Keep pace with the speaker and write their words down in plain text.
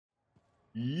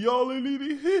Yolly.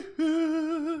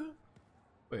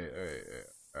 Wait.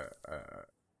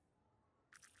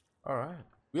 Alright.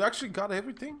 We actually got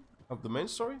everything of the main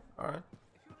story? Alright.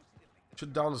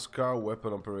 Shoot down the Scar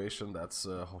weapon operation. That's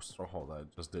Stronghold. I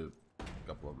just did a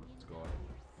couple of minutes ago.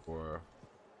 For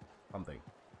something.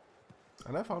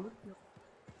 And I found it. Yep.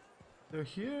 They're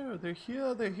here.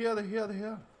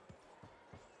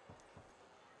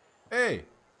 Hey!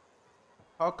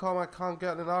 How come I can't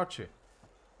get an Archie? You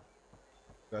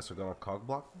guys are gonna cog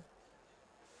block me?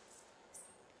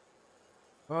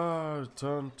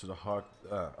 Return to the heart.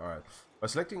 Alright. By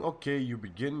selecting OK, you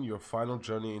begin your final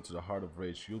journey into the Heart of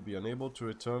Rage. You'll be unable to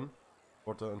return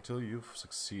portal until you've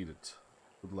succeeded.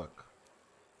 Good luck.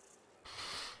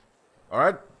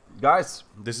 Alright, guys,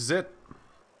 this is it.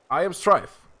 I am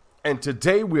Strife, and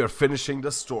today we are finishing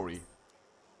the story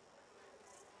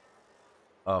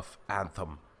of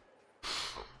Anthem.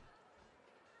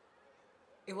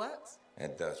 It works?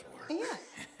 It does work. Yeah,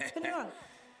 put it on.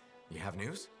 You have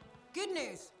news? Good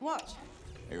news. Watch.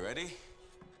 You ready?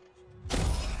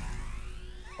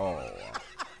 Oh.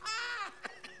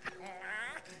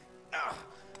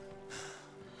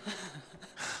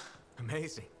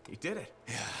 Amazing. You did it.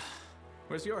 Yeah.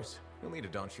 Where's yours? You'll need a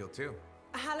dawn shield too.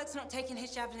 Halleck's not taking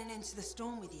his javelin into the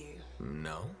storm with you.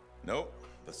 No? Nope.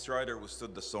 The Strider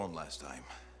withstood the storm last time.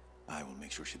 I will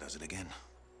make sure she does it again.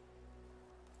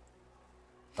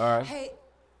 Alright. Hey,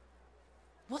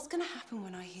 what's gonna happen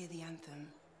when I hear the anthem?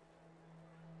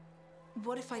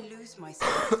 What if I lose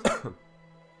myself?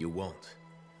 You won't.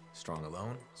 Strong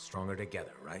alone, stronger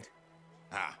together, right?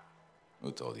 Ah,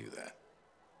 who told you that?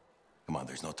 Come on,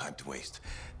 there's no time to waste.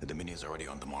 The Dominion's already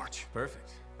on the march.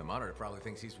 Perfect. The Monitor probably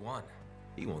thinks he's won.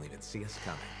 He won't even see us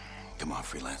coming. Come on,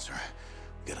 Freelancer.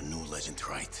 We got a new legend to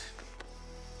write.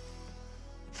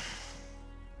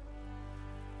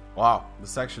 Wow,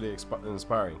 this is actually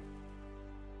inspiring.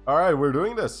 Alright, we're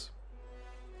doing this.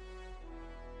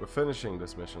 We're finishing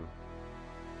this mission.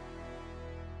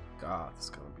 God, this is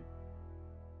gonna be...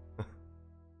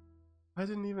 I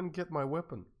didn't even get my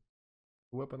weapon.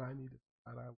 The weapon I needed.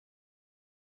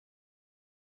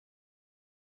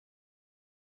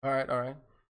 Alright.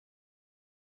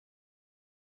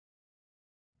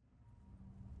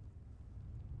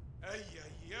 Ay.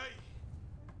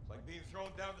 It's like being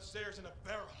thrown down the stairs in a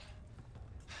barrel.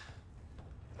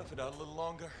 Tough it out a little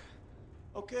longer.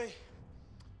 Okay.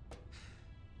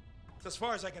 It's as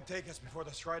far as I can take us before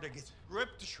the Strider gets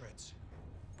ripped to shreds.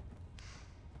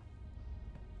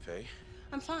 Faye?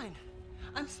 I'm fine.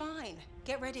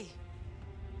 Get ready.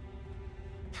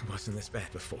 It wasn't this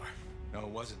bad before. No, it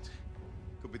wasn't.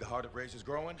 Could be the Heart of Rage is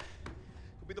growing.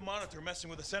 Could be the Monitor messing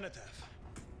with the Cenotaph.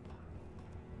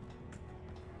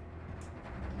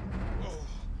 Whoa.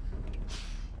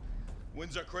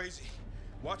 Winds are crazy.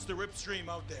 Watch the rip stream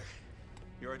out there.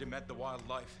 You already met the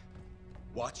wildlife.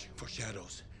 Watch for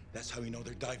shadows. That's how you know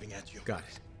they're diving at you. Got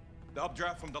it. The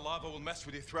updraft from the lava will mess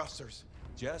with your thrusters.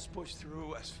 Just push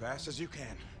through as fast as you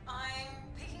can. I'm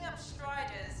picking up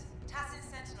Striders. Tassin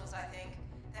Sentinels, I think.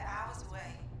 They're hours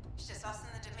away. It's just us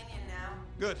and the Dominion now.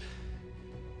 Good.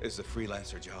 It's a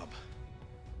freelancer job.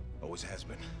 Always has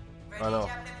been. Ready, I know.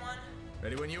 Javelin 1?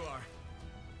 Ready when you are.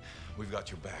 We've got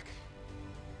your back.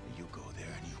 You go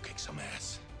there and you kick some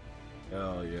ass.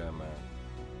 Hell yeah, man.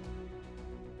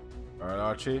 Alright,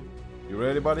 Archie. You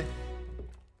ready, buddy?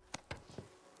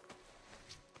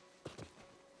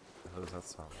 How does that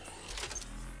sound?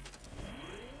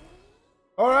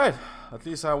 Alright. At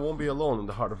least I won't be alone in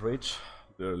the Heart of Rage.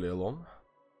 Literally alone.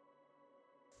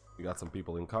 We got some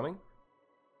people incoming.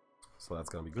 So that's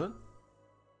gonna be good.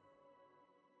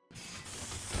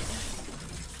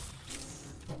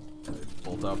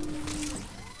 Bolt up.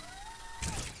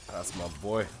 That's my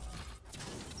boy.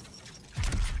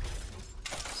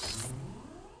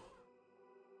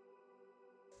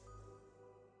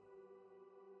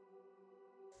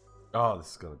 Oh,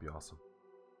 this is gonna be awesome.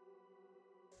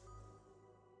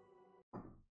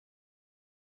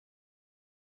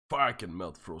 Fire can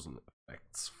melt frozen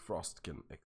effects. Frost can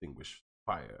extinguish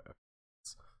fire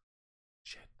effects.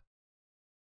 Shit.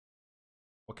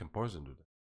 What can poison do?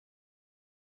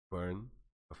 Burn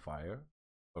the fire,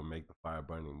 or make the fire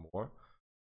burning more,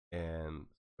 and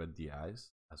spread the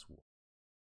ice as well.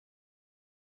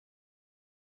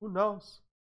 Who knows?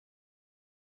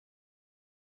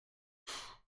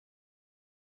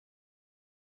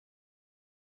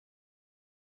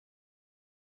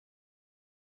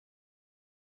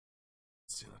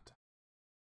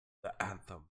 The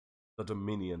Anthem, the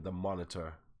Dominion, the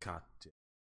Monitor. God damn.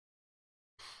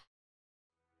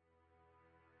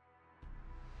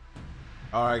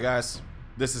 Alright guys,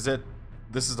 this is it.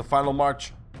 This is the final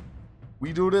march.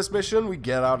 We do this mission, we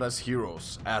get out as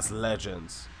heroes, as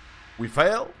legends. We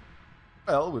fail?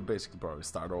 Well, we basically probably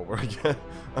start over again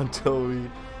until we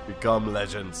become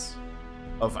legends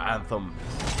of Anthem.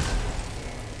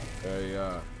 There you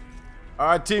are.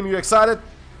 Alright team, you excited?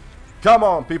 Come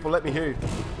on people, let me hear you. Team,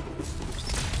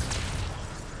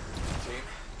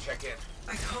 check in.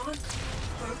 I can't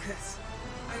focus.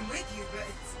 I'm with you, but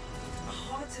it's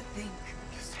hard to think.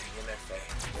 Just hang in there,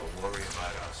 Faye. Don't worry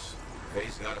about us.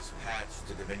 Faye's got us patched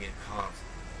to Dominion comms.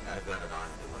 I've got an eye on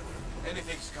the weather.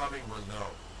 Anything's coming, we'll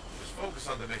know. Just focus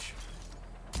on the mission.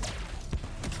 We're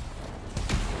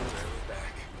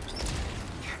back.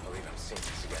 Can't believe I'm seeing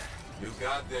this again. You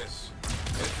got this.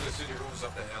 Head to the city rooms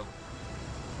up the hill.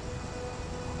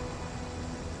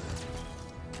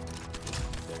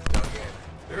 They're dug in.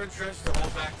 They're entrenched to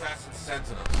hold back Tassin's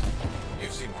sentinels.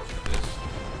 You've seen worse than this.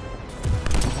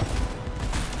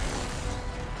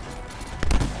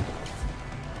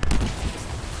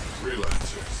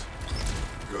 Freelancers.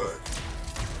 Good.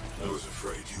 I was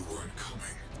afraid you weren't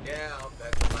coming. Yeah, I'll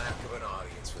bet the lack of an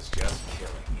audience was just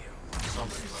killing you.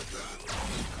 Something like that.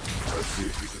 Let's see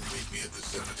if you can meet me at the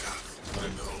cenotaph. I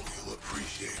know you'll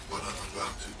appreciate what I'm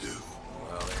about to do.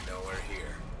 Well, they know we're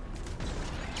here.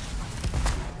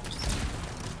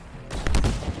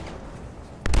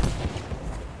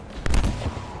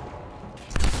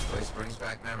 This place brings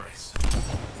back memories.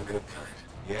 The good kind.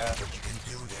 Yeah, but you can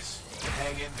do this.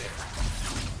 Hang in there.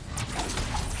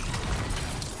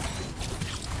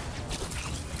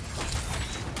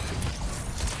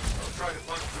 Don't try to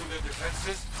punch through their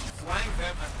defenses. Flank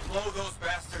them and blow those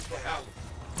bastards to hell.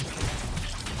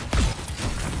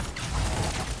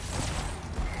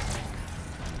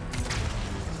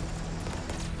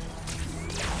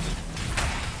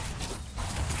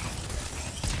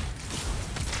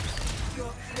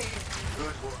 You're clear.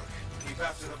 Good work. Keep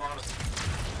after the monitor.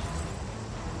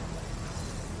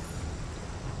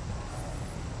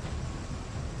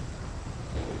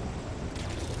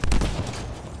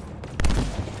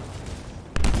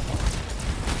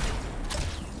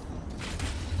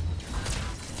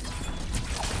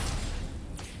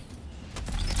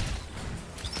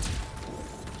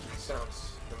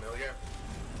 Sounds familiar.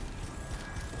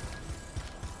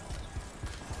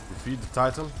 Defeat the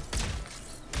Titan.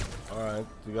 Alright,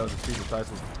 you gotta defeat the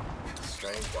Titan.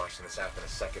 Strange watching this happen a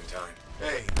second time.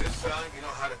 Hey, this time you know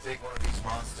how to take one of these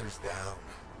monsters down.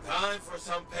 Time for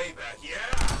some payback,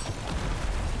 yeah!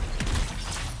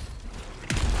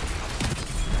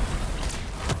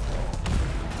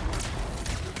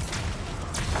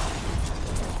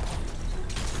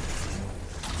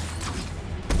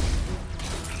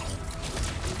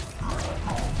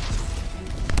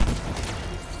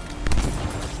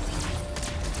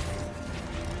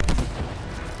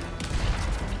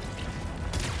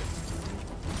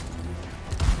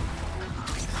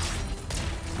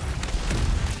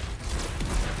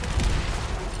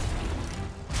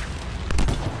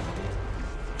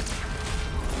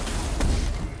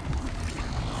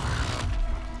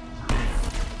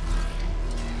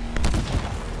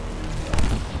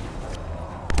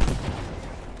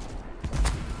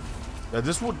 Yeah,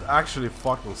 this would actually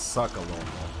fucking suck a lot,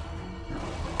 man.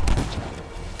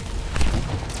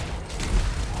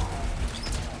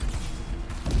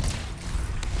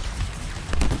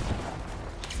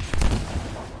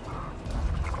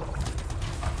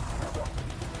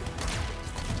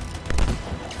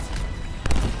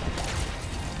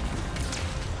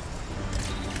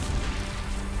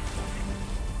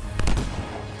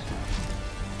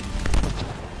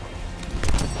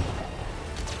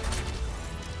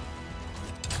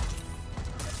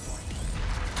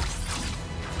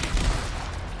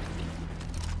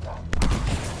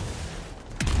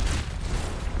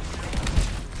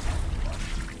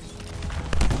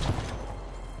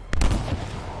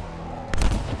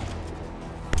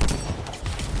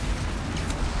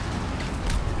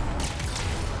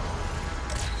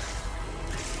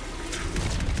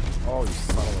 Oh, you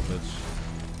son of a bitch.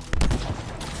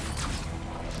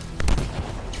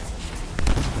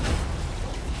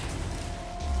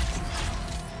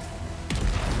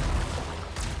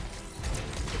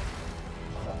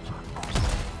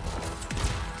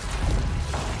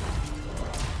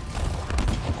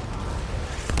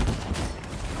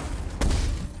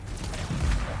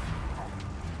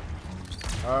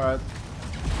 Alright.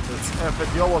 It's epic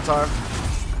YOLO time.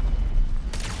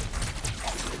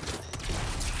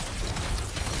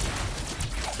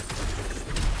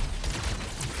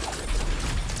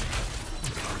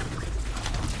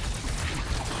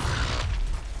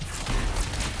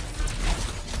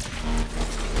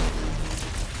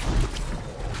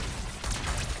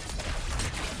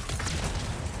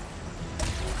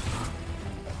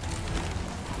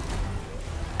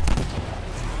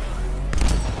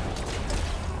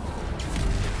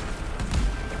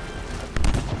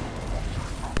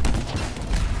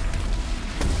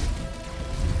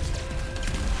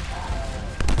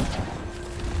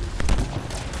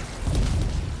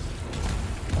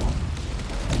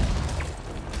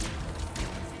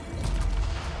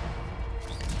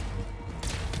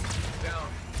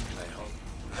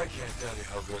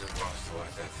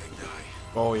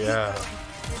 Oh yeah,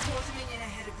 There's more Dominion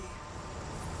ahead of you.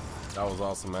 that was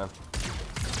awesome, man.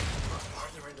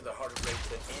 Farther into the heart of rage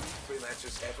than any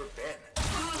freelancer's ever been.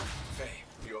 Faye,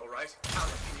 you alright? Alan,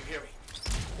 can you hear me?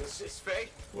 This is Faye?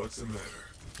 What's the matter?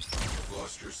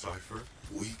 Lost your cipher?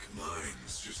 Weak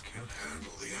minds just can't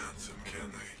handle the Anthem, can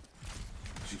they?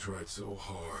 She tried so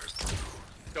hard.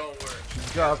 Don't worry. She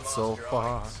You got guys lost so your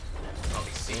far. audience. I'll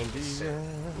be seeing you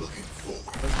soon. Looking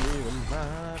forward.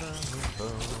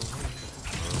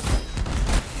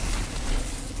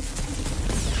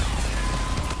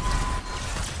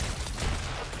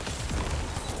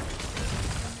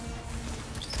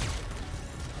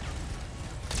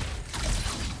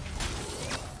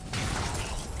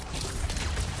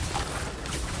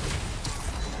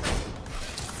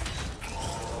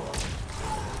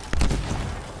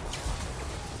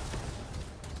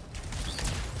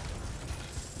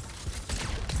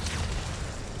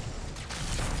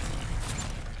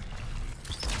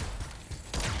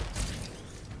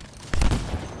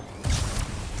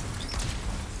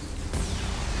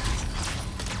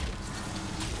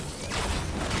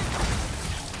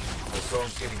 The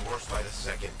storm's getting worse by the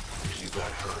second. You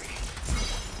gotta hurry.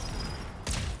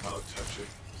 How touching.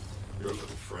 Your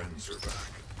little friends are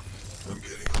back. I'm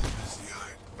getting all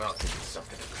misty-eyed. I'll give you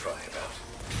something to cry about.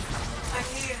 I'm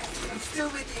here. I'm still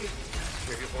with you.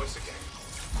 Hear your voice again.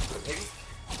 But maybe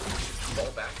you should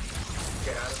fall back.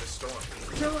 Get out of the storm.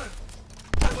 No,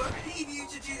 I won't leave you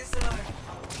to do this alone.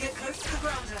 Get close to the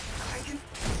grounder. I can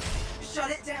shut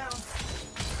it down.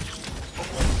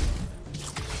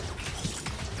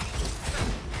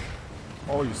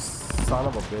 Oh, you son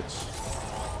of a bitch.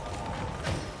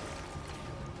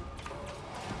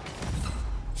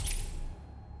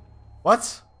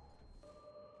 What?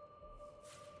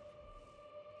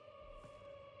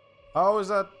 How is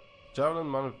that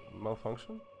javelin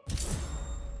malfunction?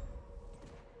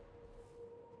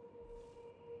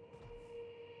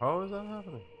 How is that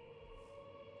happening?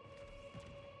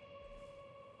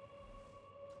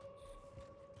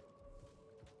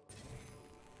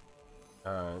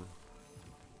 Alright.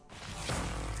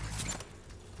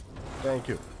 Thank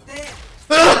you.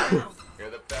 There.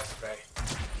 You're the best, Faye.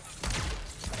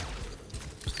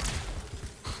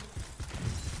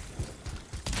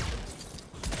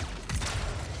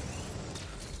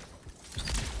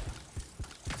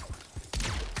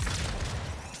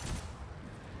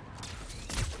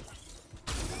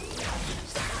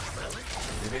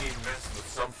 Dominion messed with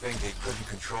something they couldn't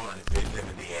control and it bit them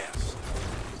in the ass.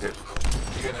 Difficult.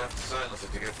 You're gonna have to silence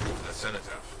it to get through to the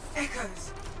cenotaph.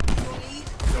 Echoes. You'll need.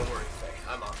 Don't worry, Faye.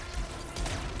 I'm on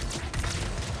it.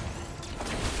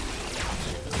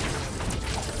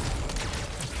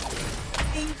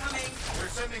 Incoming. They're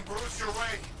sending Bruce your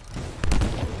way.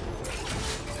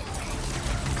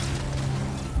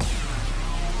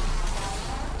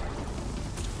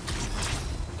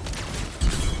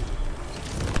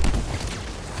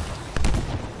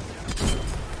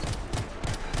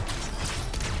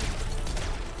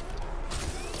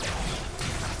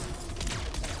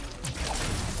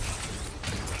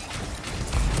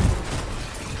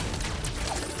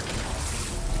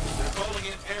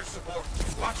 Air support.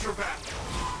 Watch your back.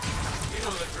 You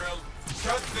know the drill.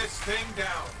 Shut this thing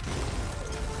down.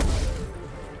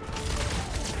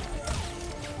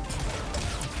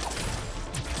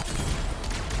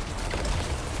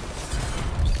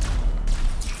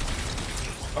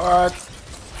 Alright.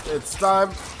 It's time.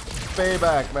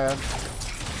 Payback, man.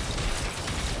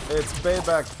 It's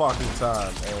payback fucking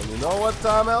time. And you know what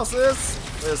time else is?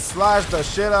 It's slash the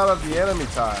shit out of the enemy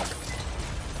time.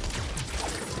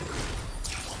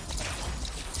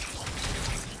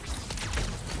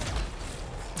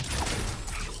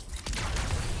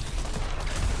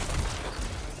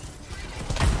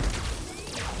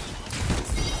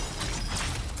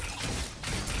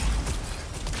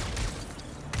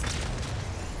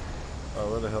 Oh,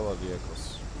 where the hell are the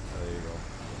echoes? There you go.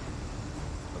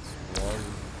 That's 1,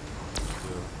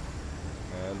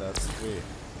 2, and that's 3. Here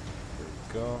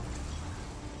we go.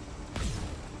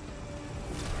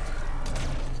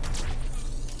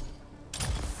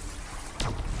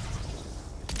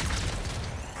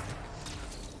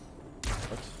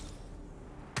 What?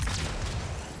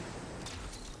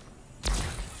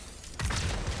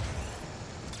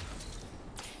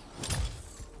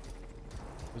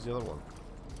 Where's the other one?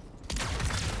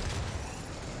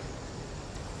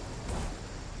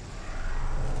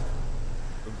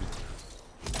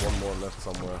 One more left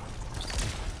somewhere.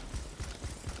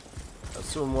 I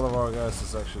assume one of our guys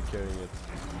is actually carrying it.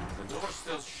 The door's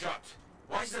still shut.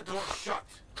 Why is the door shut?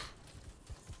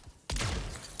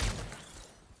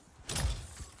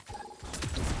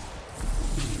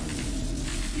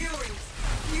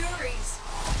 Furies.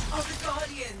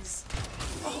 ones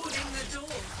holding the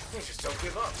door. They just don't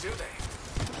give up, do they?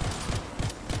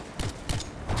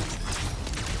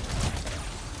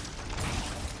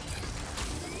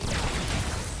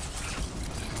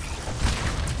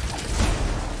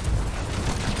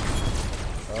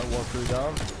 Alright, 1 crew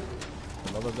down.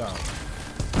 Another down.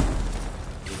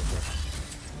 Beautiful.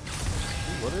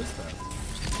 Ooh, what is that?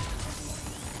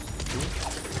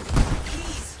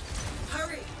 Please,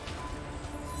 hurry.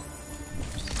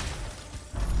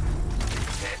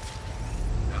 Dead.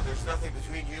 Now there's nothing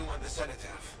between you and the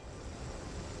cenotaph.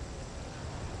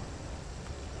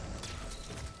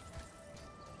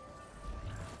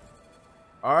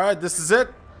 Alright, this is it.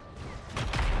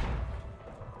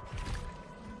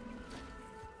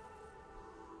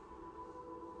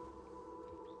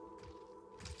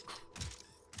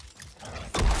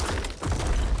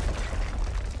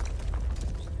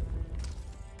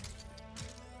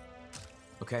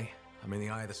 Okay, I'm in the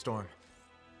eye of the storm.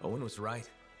 Owen was right.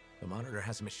 The monitor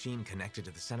has a machine connected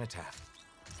to the cenotaph.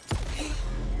 Hey,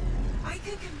 I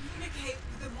can communicate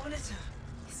with the monitor.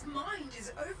 His mind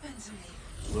is open to me.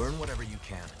 Learn whatever you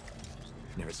can.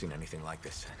 I've never seen anything like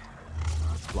this.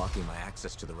 It's blocking my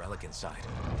access to the relic inside.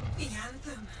 The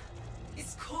Anthem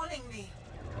is calling me.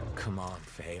 Come on,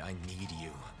 Faye, I need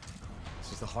you.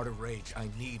 This is the Heart of Rage. I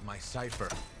need my cipher.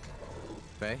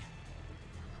 Faye?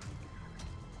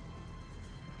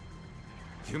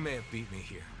 You may have beat me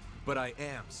here, but I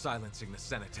am silencing the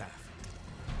cenotaph.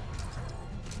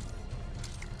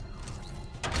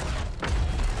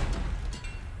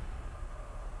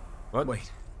 What?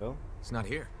 Wait, No? it's not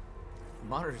here. The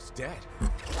monitor's dead.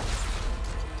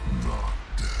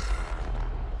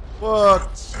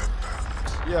 What?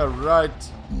 Yeah, right.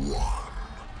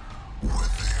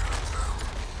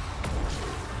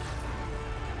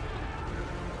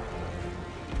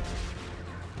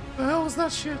 The hell was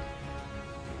that shit?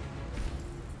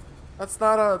 That's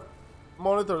not a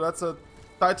monitor, that's a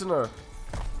tightener.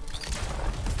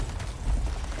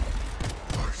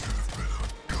 I should have been a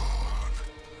god.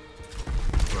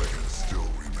 I can still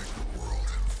remake the world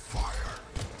in fire.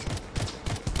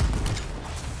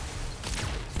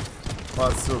 Oh,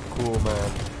 that's so cool,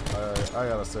 man. I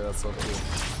gotta say, that's so cool.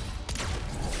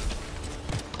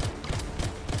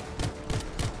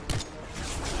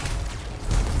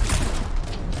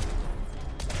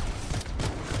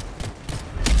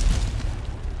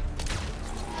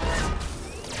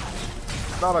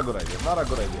 Not a good idea, not a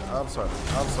good idea. I'm sorry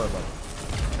about that.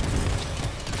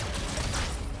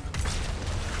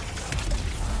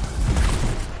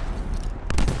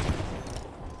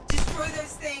 Destroy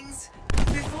those things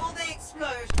before they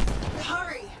explode.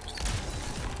 Hurry.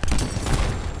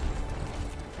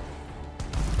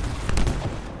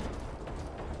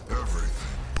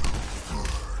 Everything will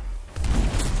burn.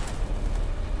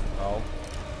 Oh.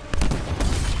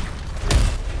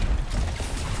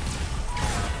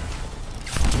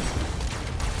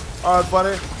 Alright,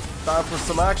 buddy. Time for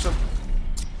some action.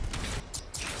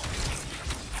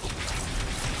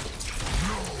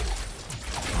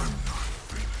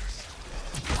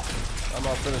 I'm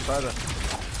not finished either.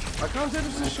 I can't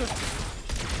finish this shit.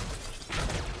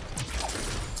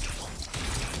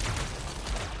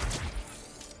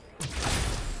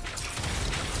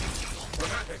 What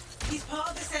happened? He's part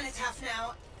of the cenotaph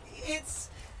now. It's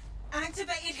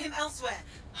activated him elsewhere.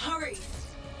 Hurry.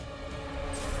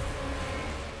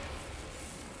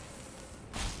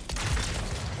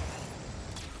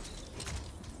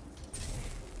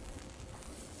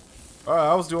 Alright,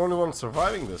 I was the only one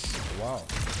surviving this. Wow.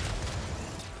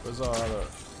 Where's our other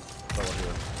fellow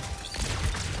here?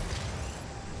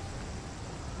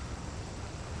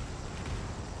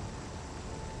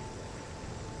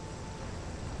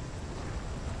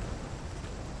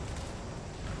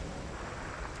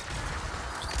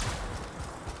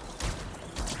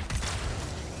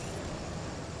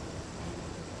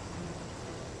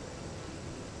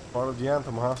 Part of the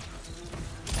Anthem, huh?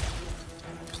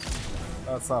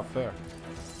 That's not fair.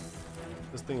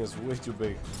 This thing is way too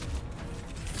big.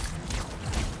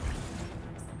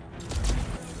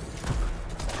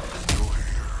 Still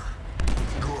here.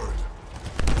 Good.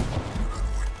 You can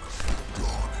witness the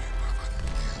dawning of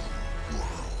a new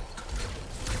world.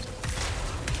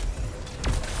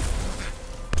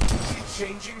 Is he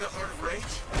changing the Heart of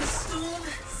Rage? The Storm,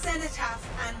 Cenotaph,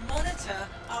 and Monitor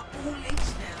are all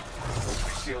linked now. Hope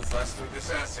my shield's less through this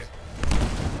acid.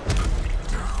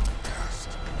 Downcast.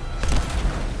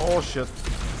 Oh shit.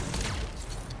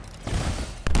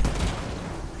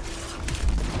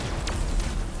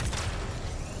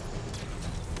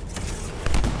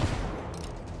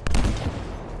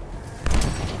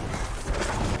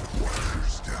 Watch your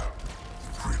step,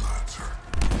 freelancer.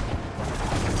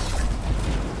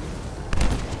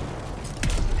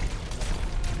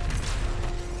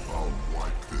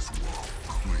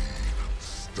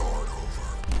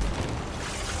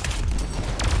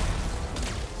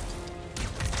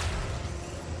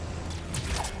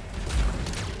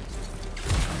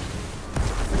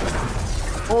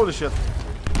 Holy shit.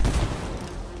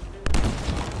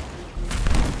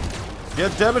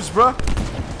 Get damaged, bruh.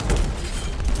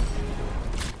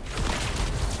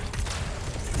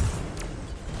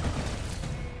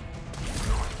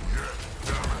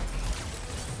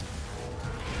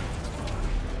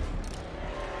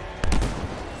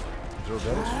 Zero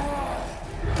damage?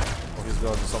 Oh, he's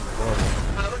gonna do something horrible.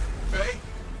 Alec, Faye,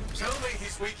 tell me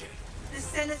he's weakening. The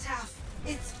cenotaph,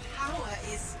 its power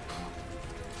is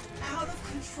out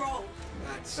of control.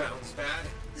 That sounds bad.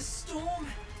 The storm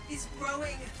is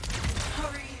growing.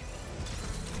 Hurry.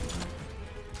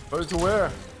 Hurry to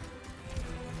where?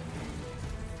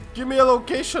 Give me a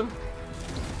location.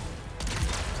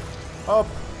 Up.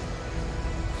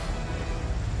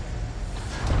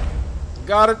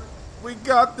 Got it. We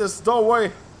got this. Don't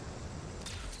worry.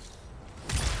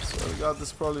 So we got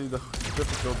this. Probably the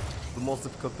most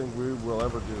difficult thing we will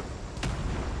ever do.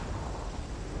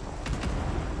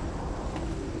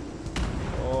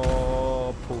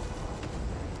 Oh, poop.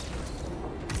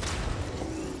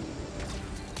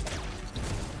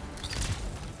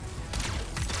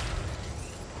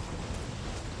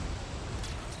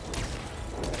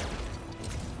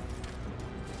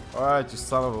 Alright, you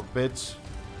son of a bitch.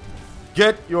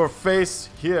 Get your face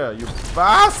here, you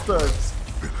bastards!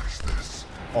 Finish this.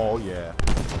 Oh yeah.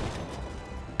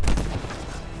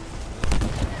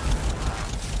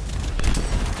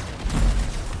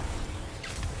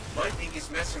 Lightning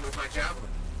is messing with my javelin.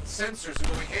 Sensors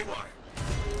are going haywire.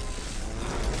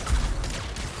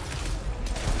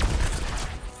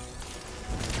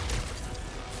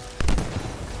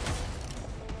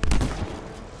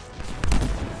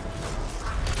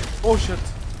 Oh shit.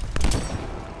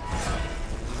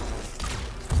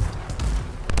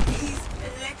 He's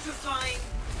electrifying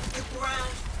the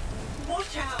ground.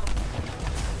 Watch out.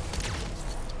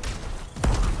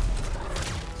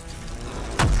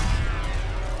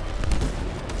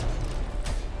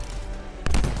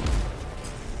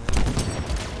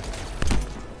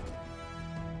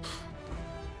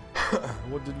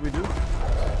 What did we do?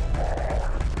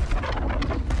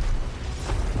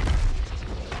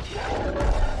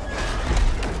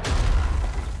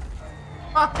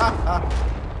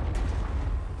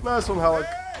 Nice one, Halleck.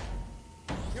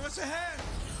 Give us a hand!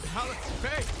 Alex,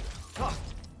 Faye! Oh,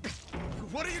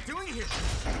 what are you doing here?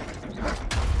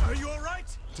 Are you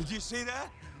alright? Did you see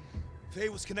that? Faye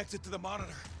was connected to the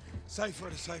monitor. Cipher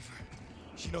to cipher.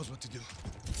 She knows what to do.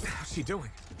 How's she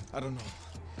doing? I don't know.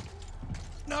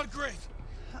 Not great.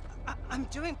 I'm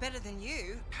doing better than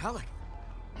you. Alec,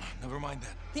 Never mind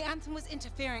that. The Anthem was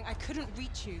interfering. I couldn't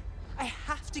reach you. I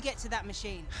have to get to that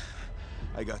machine.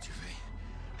 I got you, Faye.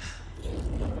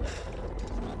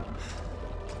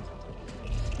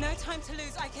 No time to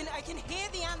lose. I can hear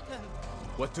the Anthem.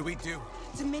 what do we do?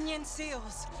 Dominion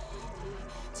seals.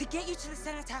 To get you to the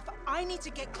cenotaph, I need to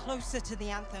get closer to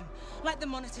the Anthem, like the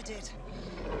monitor did.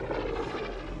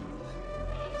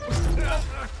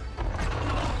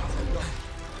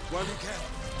 Well, you can.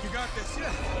 You got this.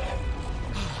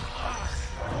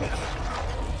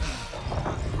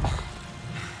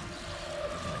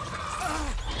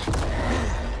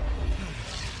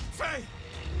 Faye!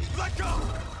 Let go!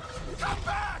 Come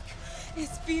back!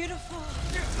 It's beautiful.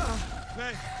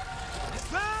 Faye!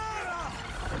 Sarah!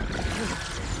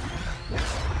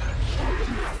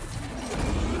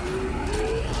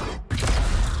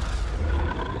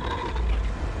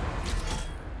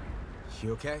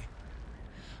 You okay?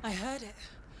 I heard it.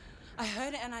 I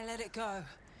heard it and I let it go.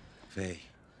 Faye,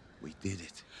 we did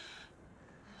it.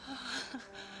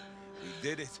 We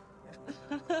did it.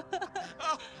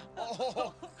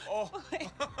 Oh.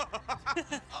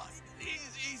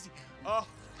 Easy. Oh.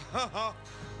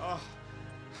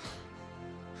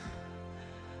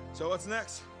 So what's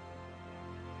next?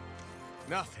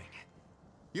 Nothing.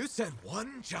 You said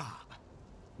one job.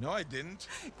 No, I didn't.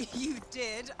 You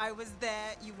did. I was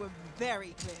there. You were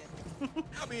very clear.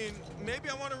 I mean, maybe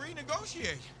I want to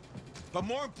renegotiate. But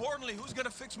more importantly, who's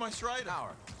gonna fix my Strider?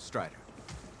 Our Strider.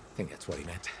 I think that's what he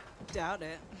meant. Doubt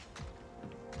it.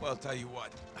 Well, tell you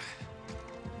what.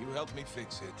 You help me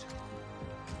fix it.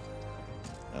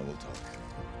 And we'll talk.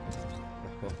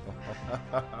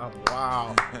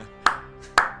 Wow.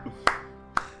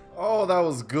 Oh, that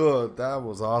was good. That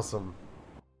was awesome.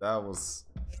 That was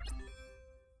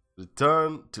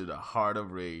Return to the Heart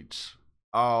of Rage.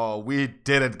 Oh, we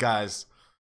did it, guys.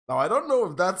 Now, I don't know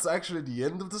if that's actually the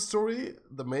end of the story,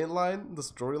 the main line, the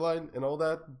storyline and all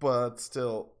that, but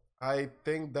still, I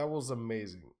think that was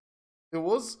amazing. It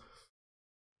was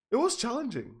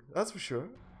challenging, that's for sure.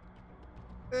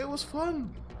 It was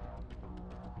fun.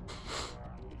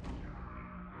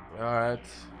 Alright,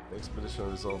 expedition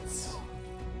results.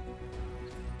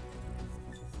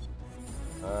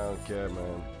 I don't care,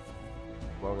 man.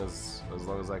 As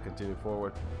long as I continue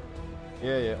forward.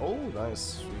 Yeah. Oh,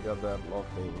 nice. We got that lock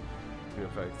thing. Few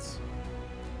effects.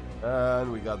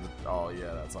 And we got the. Oh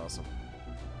yeah, that's awesome.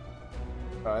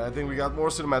 All right, I think we got more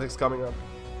cinematics coming up.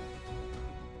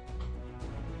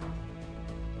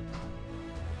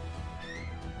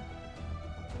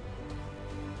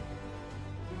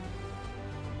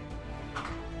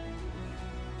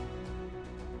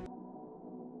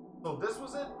 So this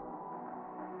was it?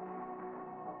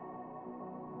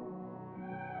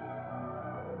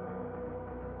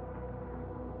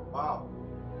 Wow.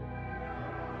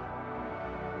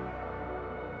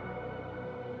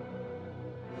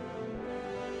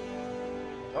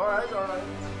 Alright.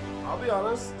 I'll be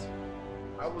honest.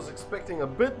 I was expecting a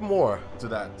bit more to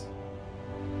that.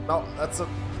 Now,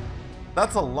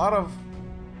 that's a lot of...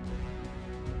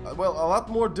 Well, a lot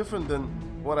more different than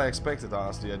what I expected,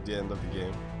 honestly, at the end of the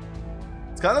game.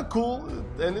 It's kind of cool,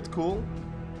 it ended cool,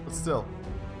 but still.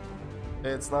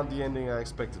 It's not the ending I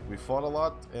expected. We fought a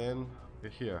lot, and we're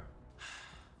here.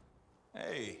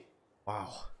 Hey. Wow.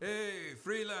 Hey,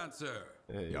 freelancer.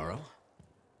 Hey. Yarrow?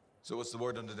 So what's the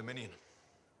word on the Dominion?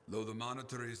 Though the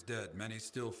Monitor is dead, many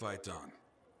still fight on.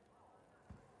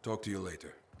 Talk to you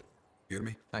later. Hear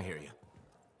me? I hear you.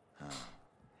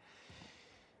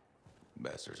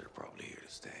 Bastards are probably here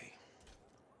to stay.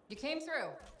 You came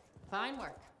through. Fine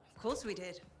work. Of course we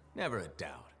did. Never a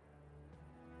doubt.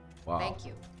 Wow. Thank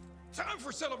you. Time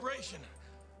for celebration.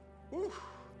 Whew.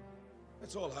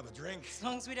 Let's all have a drink. As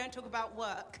long as we don't talk about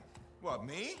work. What,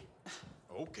 me?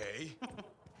 Okay.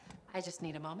 I just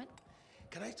need a moment.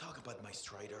 Can I talk about my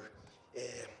Strider?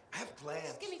 I have plans.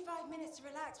 Just give me 5 minutes to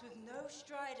relax with no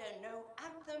Strider, no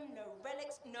Anthem, no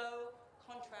relics, no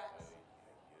contracts.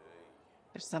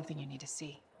 There's something you need to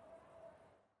see.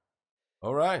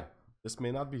 Alright. This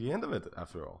may not be the end of it,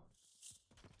 after all.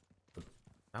 But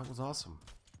that was awesome.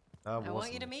 I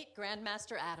want you to meet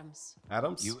Grandmaster Adams.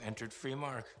 Adams? You entered Free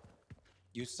Mark.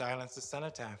 You silenced the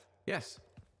cenotaph. Yes,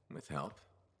 with help.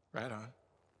 Right on.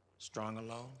 Strong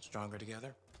alone, stronger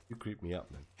together. You creep me up,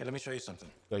 man. Hey, let me show you something.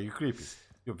 Yeah, you're creepy.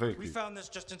 You're very We creepy. found this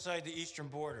just inside the eastern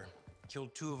border.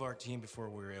 Killed 2 of our team before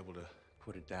we were able to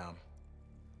put it down.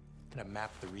 And I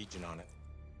mapped the region on it.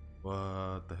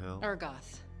 What the hell?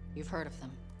 Urgoth. You've heard of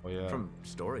them. Oh yeah. From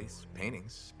stories,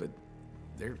 paintings, but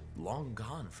they're long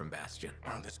gone from Bastion.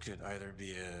 Oh, this could either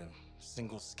be a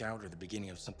single scout or the beginning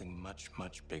of something much,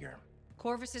 much bigger.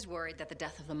 Corvus is worried that the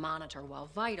death of the Monitor, while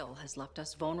vital, has left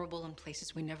us vulnerable in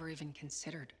places we never even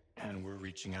considered. And we're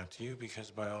reaching out to you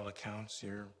because by all accounts,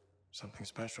 you're something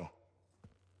special.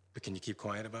 But can you keep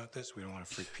quiet about this? We don't want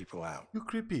to freak people out. You're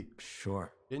creepy.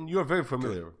 Sure. And you're very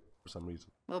familiar for some reason.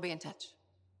 We'll be in touch.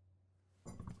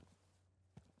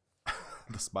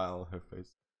 The smile on her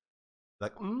face.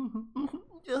 Like,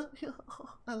 yeah,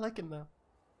 I like it now.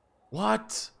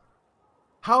 What?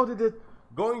 How did it...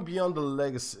 Going beyond the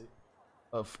legacy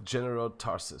of General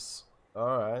Tarsus.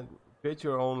 Alright. Create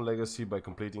your own legacy by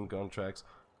completing contracts,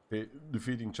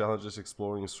 defeating challenges,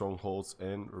 exploring strongholds,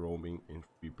 and roaming in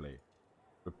free play.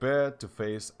 Prepare to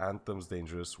face Anthem's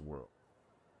dangerous world.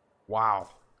 Wow.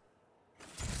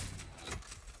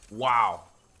 Wow.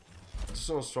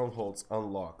 Additional strongholds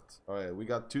unlocked. Alright, we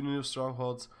got 2 new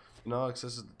strongholds. Now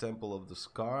accesses the Temple of the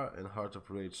Scar and Heart of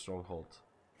Rage stronghold.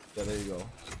 Yeah, there you go.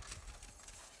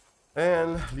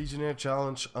 And Legionnaire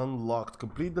challenge unlocked.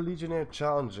 Complete the Legionnaire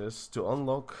challenges to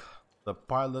unlock the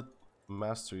pilot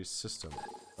mastery system.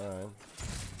 Alright.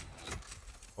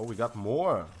 Oh, we got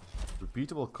more.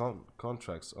 Repeatable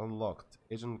contracts unlocked.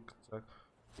 Agent contract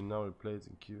can now replace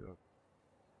in queue.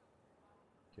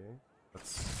 Okay,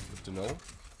 that's good to know.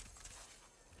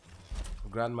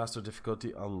 Grandmaster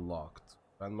difficulty unlocked.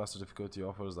 Grandmaster difficulty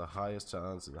offers the highest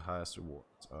challenge and the highest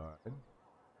rewards. Alright.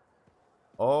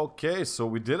 Okay, so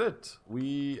we did it.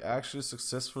 We actually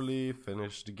successfully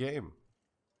finished the game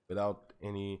without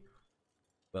any,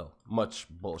 well, much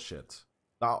bullshit.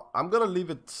 Now, I'm gonna leave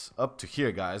it up to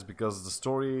here, guys, because the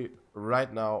story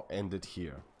right now ended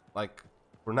here. Like,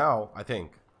 for now, I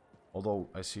think. Although,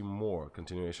 I see more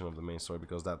continuation of the main story,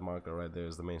 because that marker right there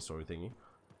is the main story thingy.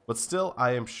 But still,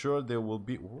 I am sure there will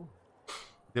be... Ooh,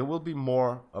 there will be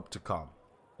more up to come.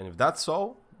 And if that's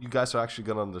so, you guys are actually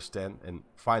gonna understand and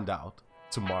find out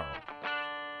tomorrow.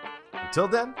 Until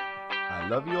then, I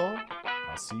love you all.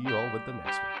 I'll see you all with the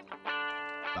next one.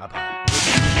 Bye-bye.